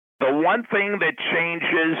The one thing that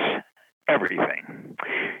changes everything.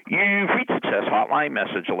 You've reached Success Hotline,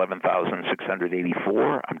 message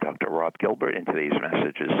 11,684. I'm Dr. Rob Gilbert, and today's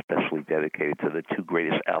message is specially dedicated to the two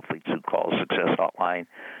greatest athletes who call Success Hotline,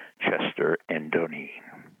 Chester and Doneen.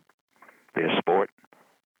 Their sport,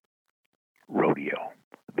 rodeo.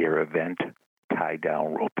 Their event,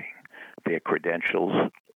 tie-down roping. Their credentials,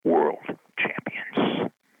 world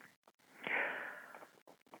champions.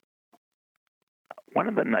 One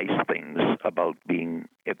of the nice things about being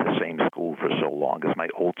at the same school for so long is my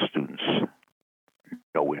old students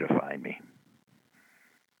know where to find me.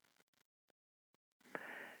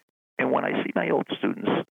 And when I see my old students,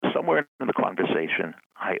 somewhere in the conversation,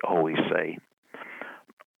 I always say,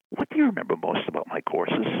 what do you remember most about my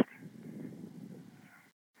courses?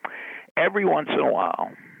 Every once in a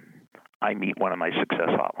while, I meet one of my Success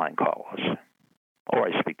Hotline callers, or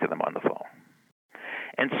I speak to them on the phone.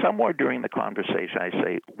 And somewhere during the conversation, I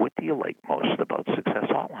say, what do you like most about Success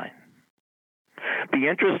Hotline? The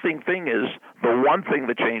interesting thing is, the one thing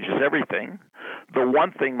that changes everything, the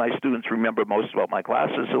one thing my students remember most about my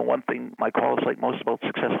classes, and the one thing my callers like most about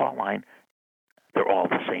Success Hotline, they're all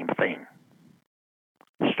the same thing.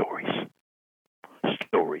 Stories.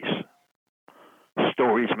 Stories.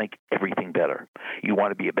 Stories make everything better. You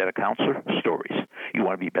want to be a better counselor? Stories. You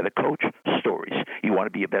want to be a better coach? Stories. You want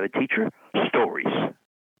to be a better teacher? Stories.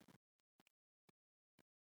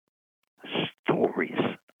 Stories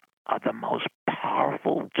are the most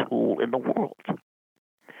powerful tool in the world.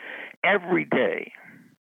 Every day,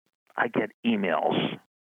 I get emails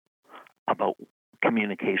about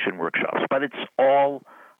communication workshops, but it's all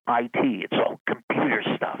IT. It's all computer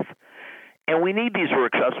stuff. And we need these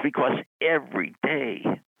workshops because every day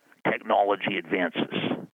technology advances.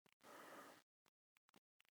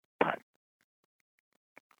 But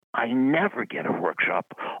I never get a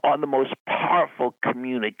workshop on the most powerful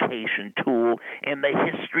communication tool in the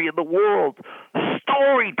history of the world,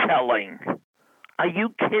 storytelling. Are you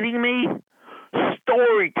kidding me?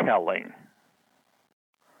 Storytelling.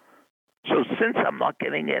 So since I'm not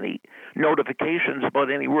getting any notifications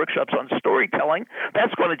about any workshops on storytelling,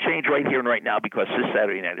 that's going to change right here and right now, because this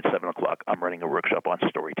Saturday night at 7 o'clock, I'm running a workshop on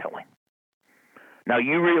storytelling. Now,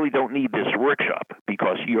 you really don't need this workshop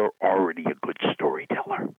because you're already a good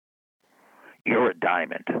storyteller. You're a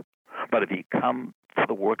diamond. But if you come to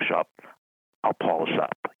the workshop, I'll polish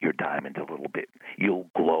up your diamond a little bit.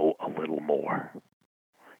 You'll glow a little more.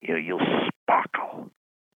 You'll sparkle.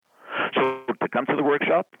 So to come to the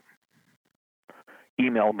workshop,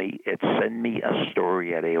 email me at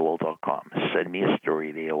sendmeastory@AOL.com.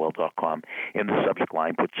 Sendmeastory@AOL.com. In the subject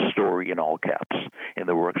line, put story in all caps. And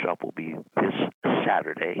the workshop will be this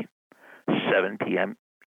Saturday, 7 p.m.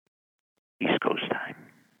 East Coast time.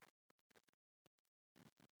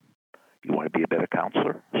 You want to be a better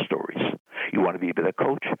counselor? Stories. You want to be a better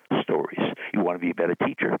coach? Stories. You want to be a better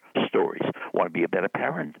teacher? Stories. Want to be a better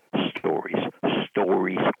parent? Stories.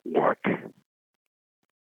 Stories work.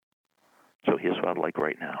 So here's what I'd like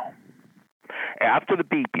right now. After the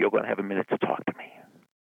beep, you're going to have a minute to talk to me.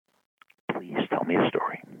 Please tell me a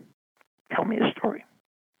story. Tell me a story.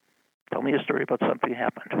 Tell me a story about something that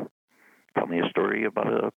happened. Tell me a story about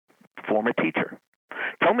a former teacher.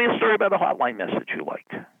 Tell me a story about a hotline message you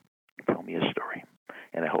liked. Tell me a story.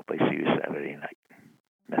 And I hope I see you Saturday night.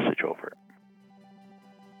 Message over.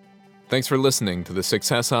 Thanks for listening to the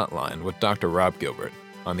Success Hotline with Dr. Rob Gilbert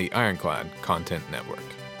on the Ironclad Content Network.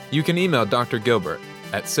 You can email Dr. Gilbert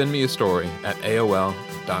at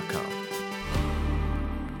sendmeastory@AOL.com.